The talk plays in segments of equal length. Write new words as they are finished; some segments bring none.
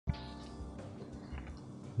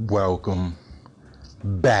Welcome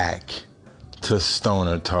back to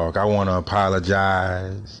Stoner Talk. I want to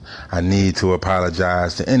apologize. I need to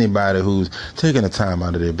apologize to anybody who's taking the time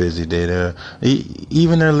out of their busy day,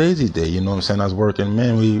 even their lazy day. You know what I'm saying? I was working,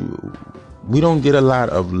 man. We don't get a lot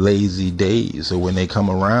of lazy days. So when they come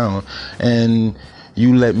around and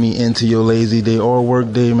you let me into your lazy day or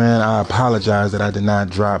work day, man, I apologize that I did not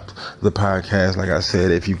drop the podcast. Like I said,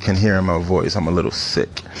 if you can hear in my voice, I'm a little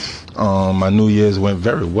sick. My New Year's went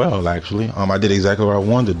very well, actually. I did exactly what I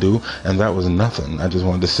wanted to do, and that was nothing. I just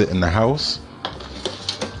wanted to sit in the house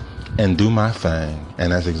and do my thing,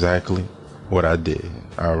 and that's exactly what I did.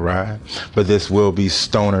 All right, but this will be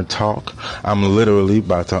Stoner Talk. I'm literally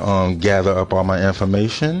about to gather up all my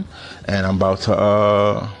information, and I'm about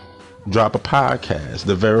to drop a podcast,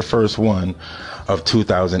 the very first one of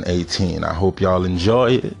 2018. I hope y'all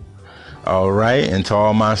enjoy it. All right, and to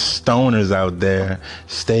all my stoners out there,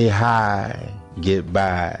 stay high, get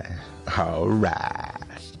by. All right.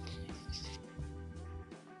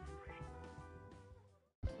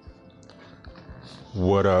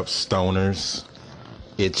 What up, stoners?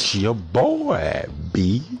 It's your boy,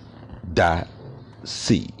 B.C.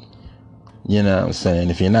 You know what I'm saying?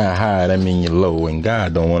 If you're not high, that means you're low, and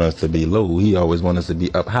God don't want us to be low. He always wants us to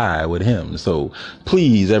be up high with him. So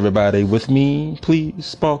please, everybody with me, please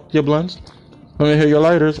spark your blunts. Let me hear your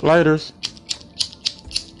lighters.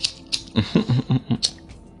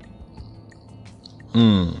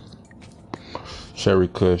 Sherry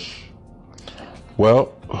Kush.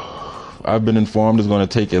 Well, I've been informed it's going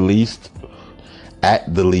to take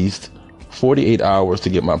at the least 48 hours to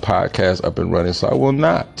get my podcast up and running, so I will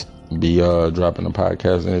not be dropping a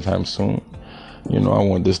podcast anytime soon. You know, I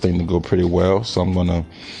want this thing to go pretty well, so I'm gonna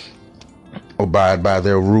abide by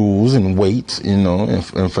their rules and wait, you know,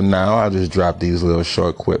 and for now I'll just drop these little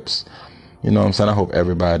short quips. You know what I'm saying? I hope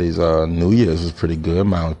everybody's New Year's was pretty good.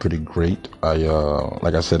 Mine was pretty great. I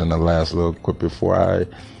like I said in the last little quip before,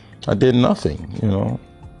 I did nothing, you know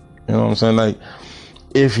what I'm saying? Like,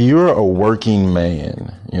 if you're a working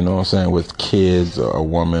man, you know what I'm saying, with kids, or a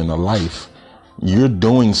woman, a life, you're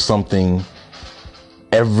doing something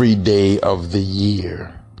every day of the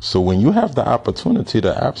year. So when you have the opportunity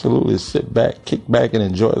to absolutely sit back, kick back, and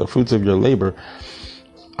enjoy the fruits of your labor,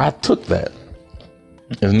 I took that.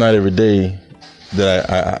 It's not every day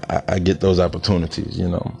that I get those opportunities, you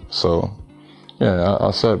know. So, yeah, I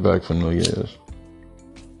sat back for New Year's.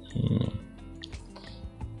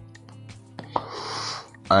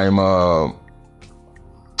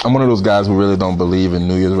 I'm one of those guys who really don't believe in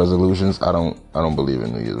New Year's resolutions. I don't believe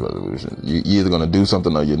in New Year's resolutions. You're either going to do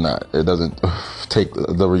something or you're not. It doesn't take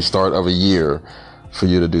the restart of a year for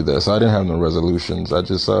you to do that. So I didn't have no resolutions. I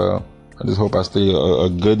just hope I stay a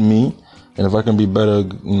good me. And if I can be better,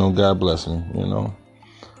 you know, God bless me, you know.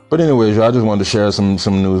 But anyways, y'all, I just wanted to share some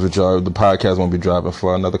news with y'all. The podcast won't be dropping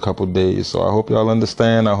for another couple of days. So I hope y'all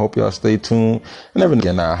understand. I hope y'all stay tuned. And every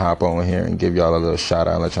again, I'll hop on here and give y'all a little shout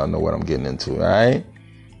out and let y'all know what I'm getting into. All right?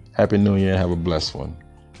 Happy New Year and have a blessed one.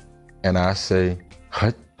 And I say,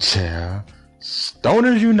 ha-cha,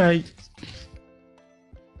 Stoners Unite.